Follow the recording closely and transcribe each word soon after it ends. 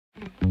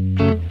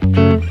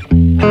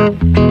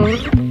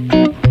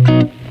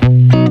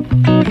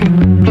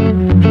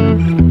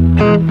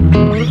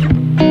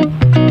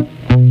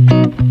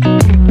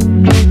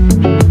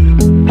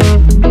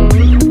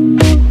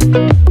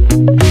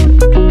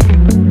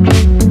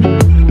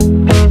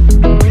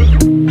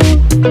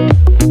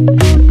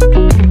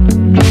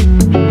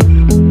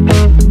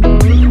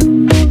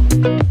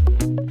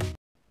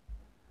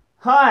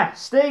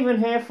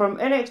Stephen here from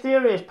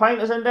INEXTERIORS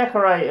Painters and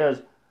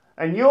Decorators,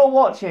 and you're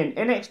watching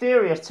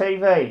INEXTERIORS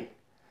TV.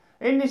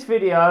 In this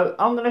video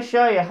I'm going to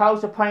show you how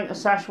to paint a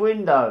sash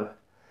window.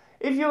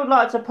 If you would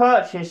like to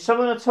purchase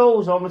some of the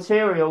tools or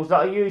materials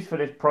that are used for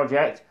this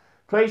project,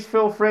 please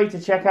feel free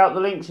to check out the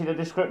links in the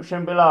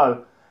description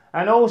below.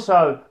 And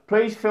also,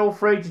 please feel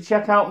free to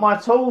check out my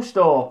tool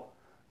store.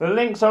 The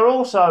links are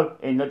also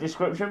in the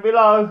description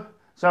below.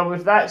 So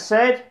with that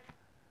said,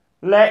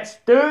 let's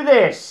do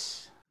this!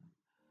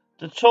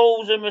 The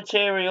tools and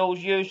materials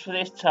used for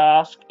this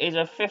task is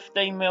a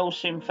 15mm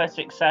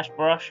synthetic sash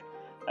brush,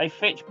 a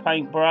Fitch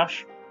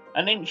paintbrush,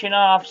 an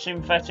 1.5"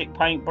 synthetic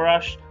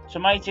paintbrush,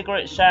 some 80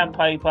 grit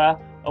sandpaper,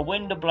 a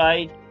window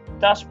blade,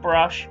 dust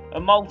brush, a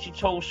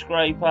multi-tool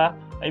scraper,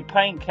 a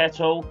paint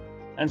kettle,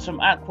 and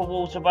some aqua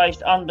water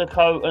based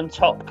undercoat and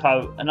top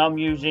coat, and I'm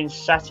using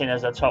satin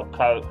as a top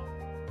coat.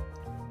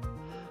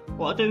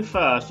 What I do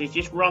first is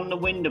just run the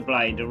window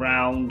blade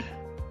around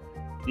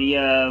the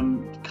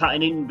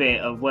cutting in bit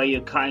of where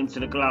you're cutting to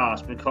the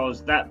glass,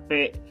 because that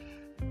bit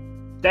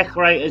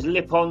decorators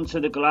lip onto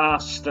the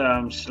glass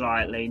stem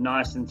slightly,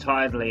 nice and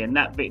tidily, and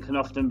that bit can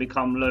often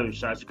become loose,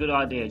 so it's a good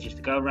idea just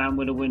to go around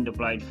with the window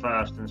blade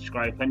first and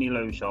scrape any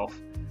loose off,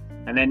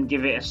 and then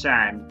give it a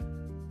sand.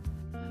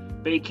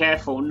 Be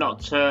careful not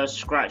to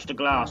scratch the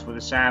glass with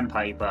the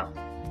sandpaper.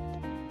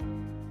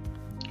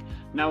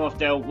 Now I've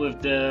dealt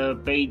with the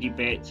beady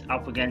bits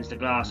up against the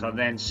glass, I'll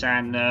then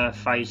sand the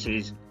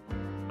faces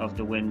of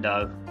the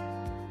window.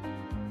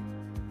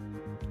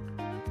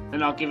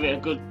 Then I'll give it a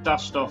good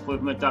dust off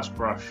with my dust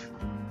brush.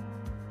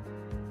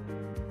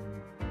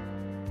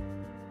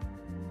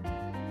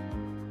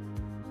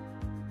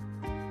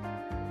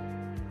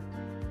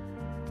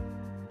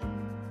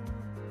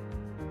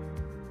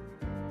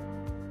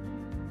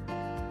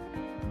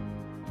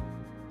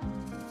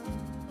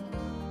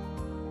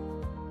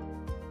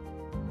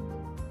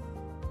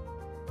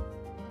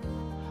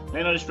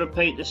 Then I just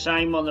repeat the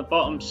same on the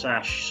bottom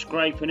sash,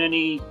 scraping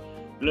any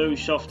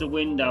loose off the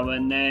window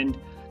and then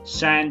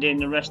sanding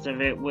the rest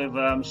of it with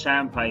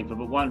sandpaper.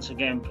 But once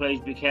again, please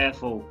be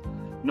careful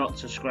not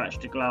to scratch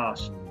the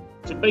glass.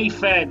 To be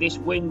fair, this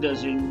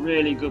window's in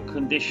really good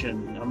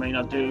condition. I mean,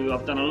 I've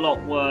done a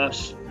lot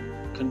worse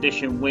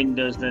condition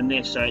windows than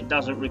this, so it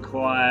doesn't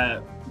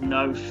require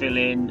no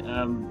filling.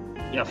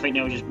 Yeah, I think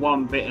there was just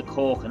one bit of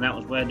cork, and that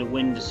was where the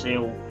window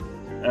sill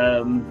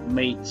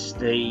meets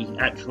the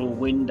actual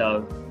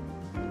window.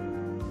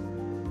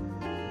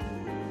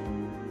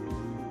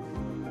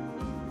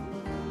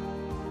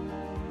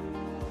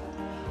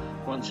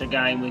 Once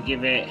again, we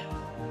give it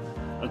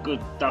a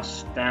good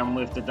dust down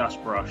with the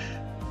dust brush.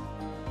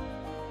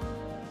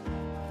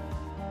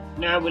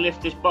 Now we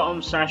lift this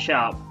bottom sash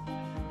up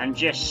and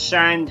just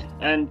sand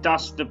and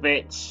dust the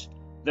bits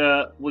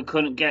that we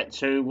couldn't get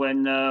to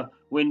when the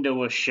window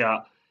was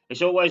shut.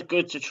 It's always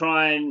good to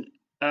try and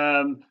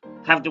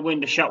have the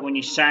window shut when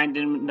you're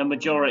sanding the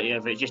majority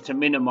of it, just to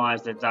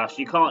minimise the dust.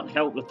 You can't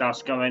help the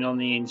dust going on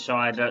the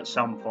inside at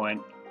some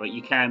point, but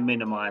you can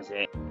minimise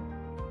it.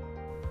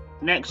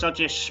 Next, I'll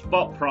just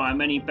spot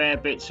prime any bare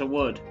bits of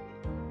wood.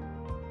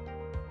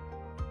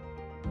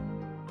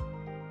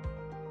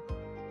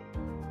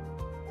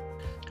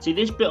 See,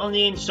 this bit on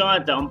the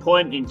inside that I'm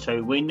pointing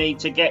to, we need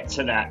to get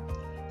to that.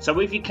 So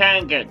if you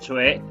can get to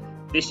it,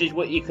 this is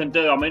what you can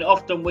do. I mean,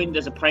 often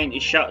windows are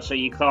painted shut, so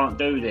you can't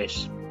do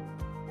this.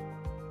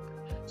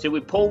 So we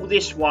pull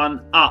this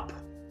one up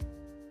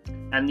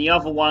and the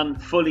other one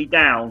fully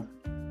down,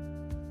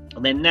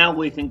 and then now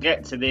we can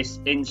get to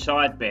this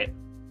inside bit.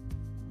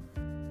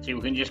 So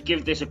we can just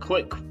give this a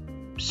quick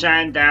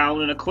sand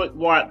down and a quick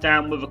wipe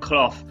down with a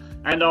cloth,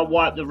 and I'll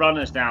wipe the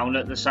runners down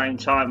at the same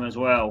time as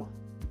well.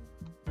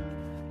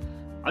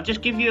 I'll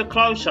just give you a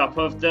close-up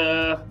of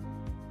the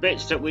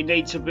bits that we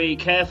need to be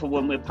careful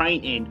when we're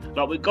painting.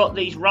 Like, we've got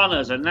these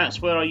runners, and that's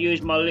where I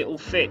use my little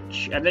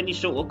Fitch, and then you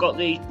sort of got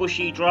these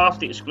bushy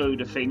draft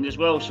excluder things as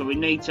well, so we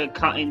need to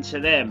cut into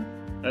them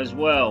as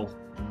well.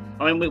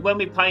 I mean, when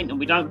we paint them,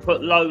 we don't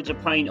put loads of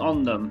paint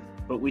on them,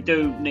 but we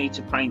do need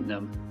to paint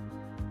them.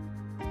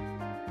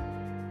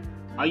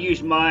 I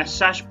use my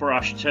sash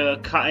brush to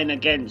cut in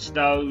against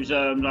those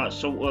like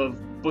sort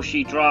of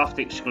bushy draft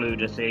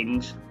excluder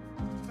things,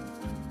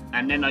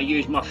 and then I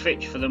use my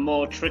Fitch for the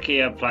more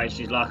trickier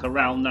places, like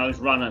around those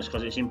runners,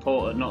 because it's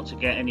important not to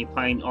get any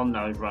paint on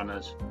those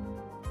runners.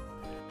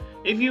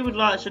 If you would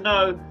like to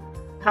know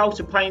how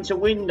to paint a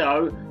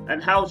window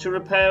and how to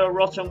repair a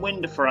rotten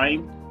window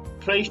frame,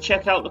 please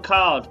check out the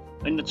card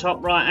in the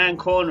top right hand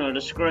corner of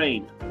the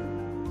screen.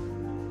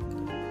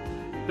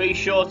 Be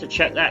sure to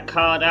check that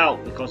card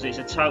out, because it's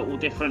a total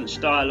different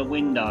style of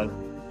window.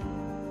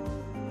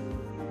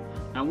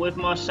 And with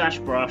my sash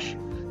brush,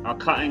 I'll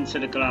cut into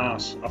the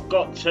glass. I've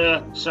got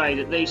to say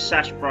that these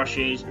sash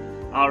brushes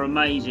are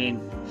amazing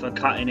for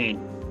cutting in.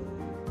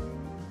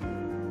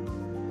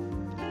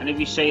 And if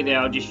you see there,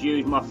 I'll just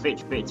use my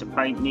Fitch bit to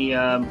paint the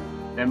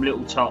them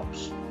little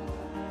tops.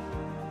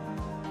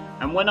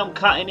 And when I'm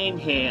cutting in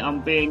here,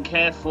 I'm being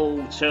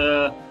careful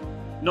to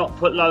not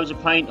put loads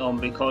of paint on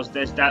because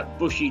there's that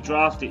bushy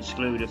draft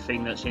excluder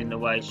thing that's in the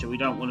way, so we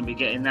don't want to be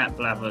getting that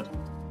blabbered.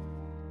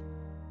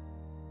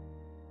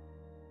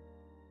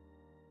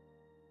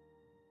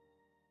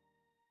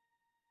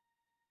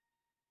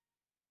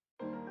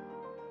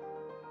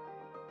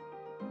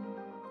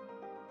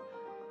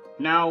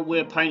 Now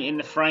we're painting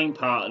the frame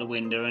part of the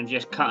window and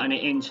just cutting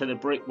it into the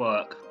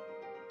brickwork.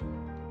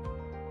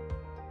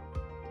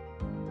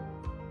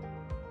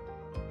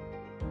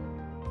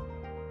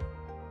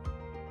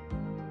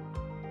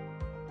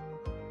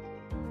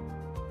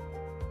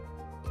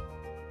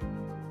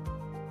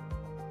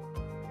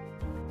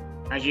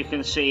 As you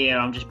can see here,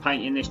 I'm just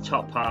painting this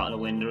top part of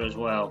the window as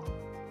well.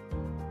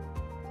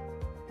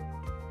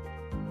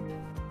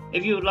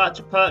 If you would like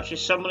to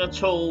purchase some of the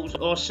tools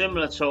or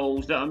similar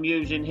tools that I'm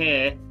using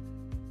here,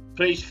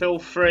 please feel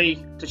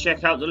free to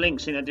check out the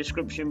links in the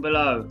description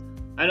below.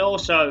 And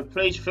also,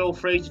 please feel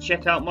free to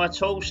check out my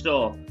tool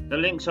store. The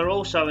links are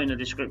also in the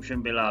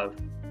description below.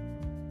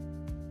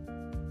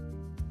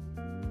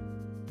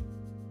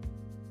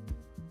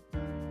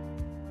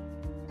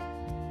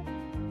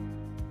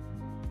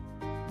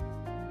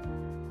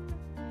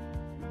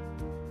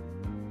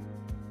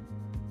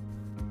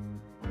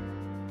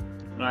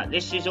 Right,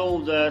 this is all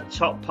the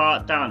top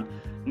part done.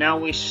 Now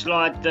we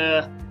slide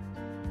the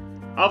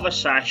other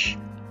sash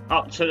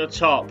up to the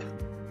top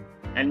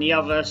and the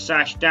other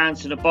sash down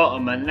to the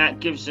bottom, and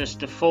that gives us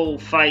the full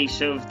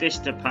face of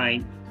Vista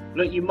paint.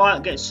 Look, you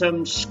might get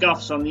some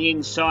scuffs on the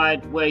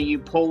inside where you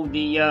pull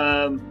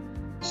the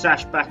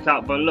sash back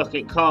up, but look,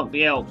 it can't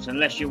be helped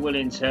unless you're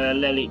willing to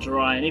let it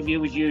dry. And if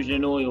you was using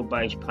an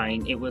oil-based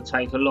paint, it would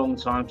take a long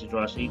time to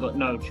dry, so you've got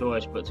no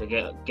choice but to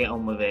get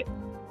on with it.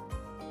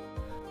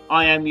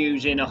 I am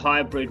using a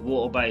hybrid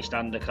water-based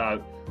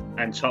undercoat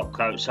and top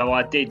coat, so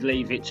I did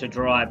leave it to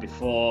dry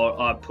before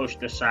I pushed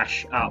the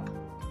sash up.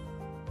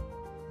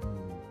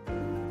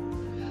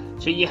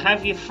 So you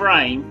have your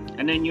frame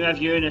and then you have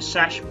your inner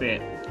sash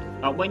bit.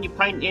 When you're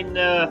painting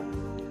the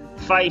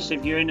face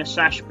of your inner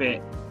sash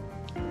bit,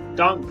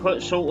 don't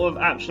put sort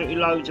of absolutely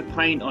loads of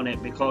paint on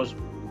it because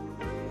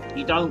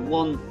you don't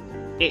want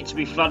it to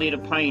be flooded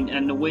of paint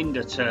and the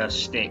window to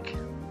stick.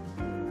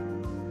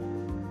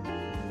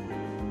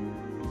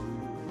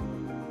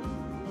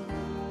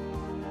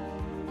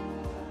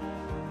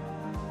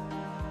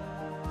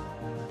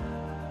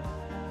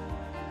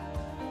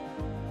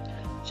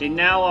 See,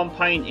 now I'm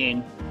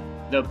painting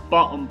the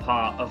bottom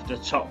part of the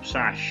top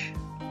sash.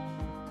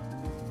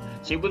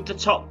 See, with the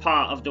top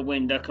part of the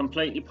window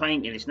completely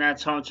painted, it's now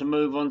time to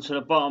move on to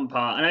the bottom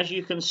part. And as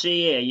you can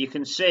see here, you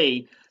can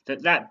see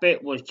that that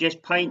bit was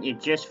just painted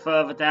just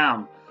further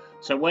down.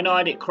 So when I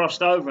had it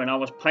crossed over and I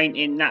was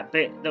painting that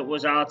bit that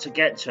was hard to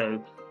get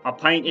to, I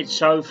painted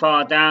so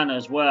far down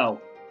as well.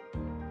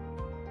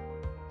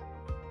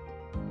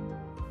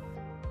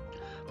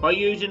 By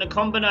using a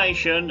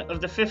combination of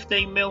the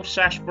 15mm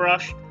sash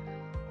brush,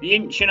 the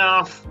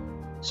 1.5"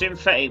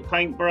 synthetic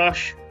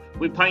paintbrush,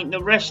 we paint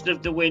the rest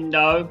of the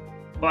window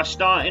by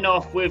starting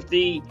off with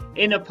the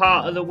inner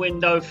part of the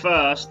window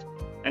first,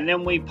 and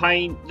then we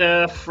paint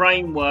the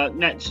framework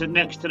next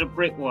to the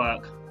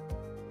brickwork.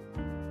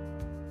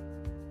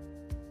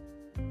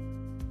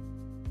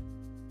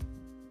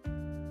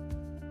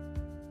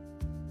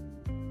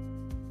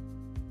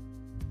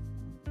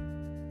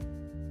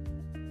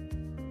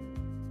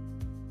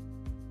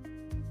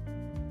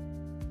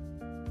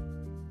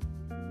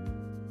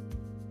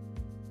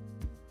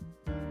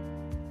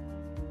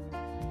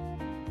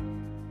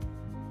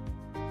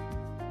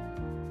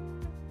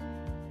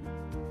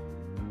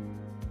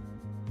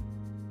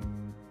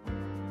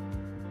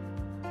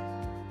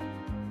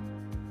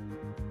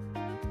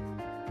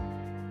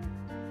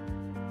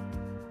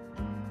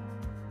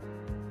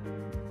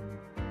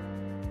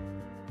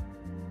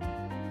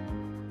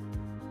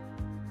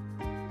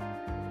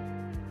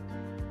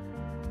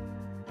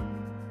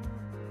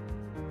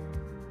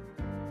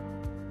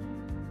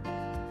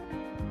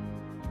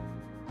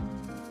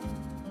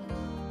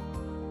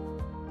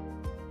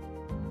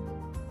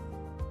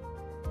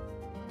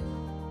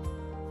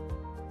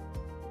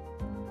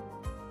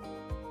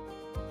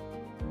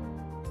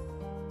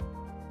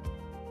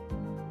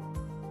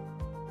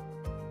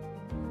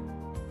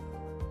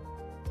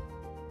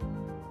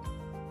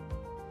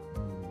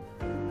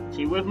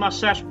 See, with my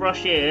sash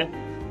brush here,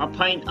 I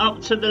paint up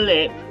to the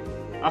lip,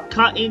 I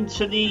cut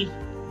into the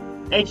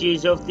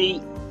edges of the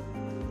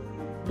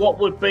what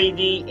would be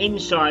the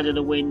inside of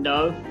the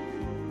window,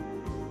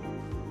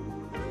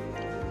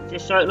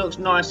 just so it looks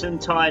nice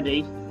and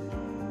tidy.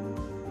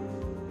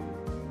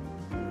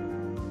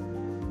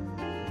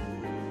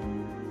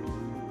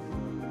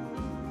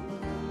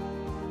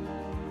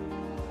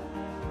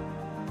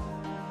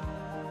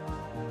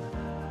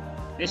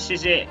 This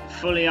is it,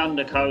 fully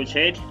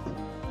undercoated.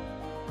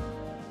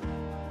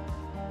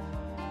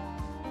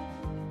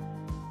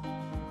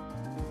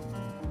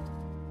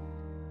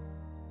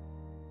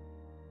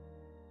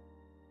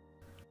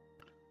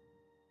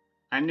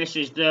 And this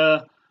is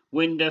the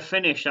window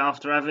finish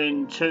after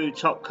having 2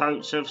 top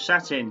coats of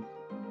satin.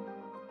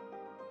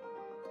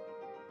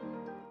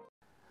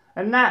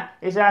 And that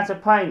is how to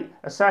paint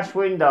a sash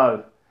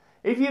window.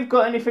 If you've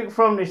got anything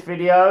from this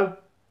video,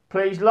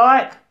 please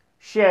like,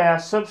 share,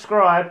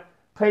 subscribe.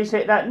 Please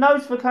hit that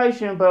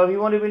notification bell if you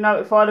want to be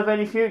notified of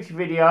any future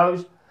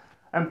videos.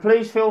 And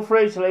please feel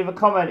free to leave a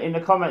comment in the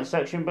comment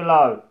section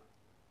below.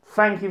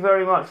 Thank you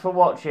very much for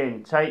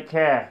watching. Take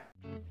care.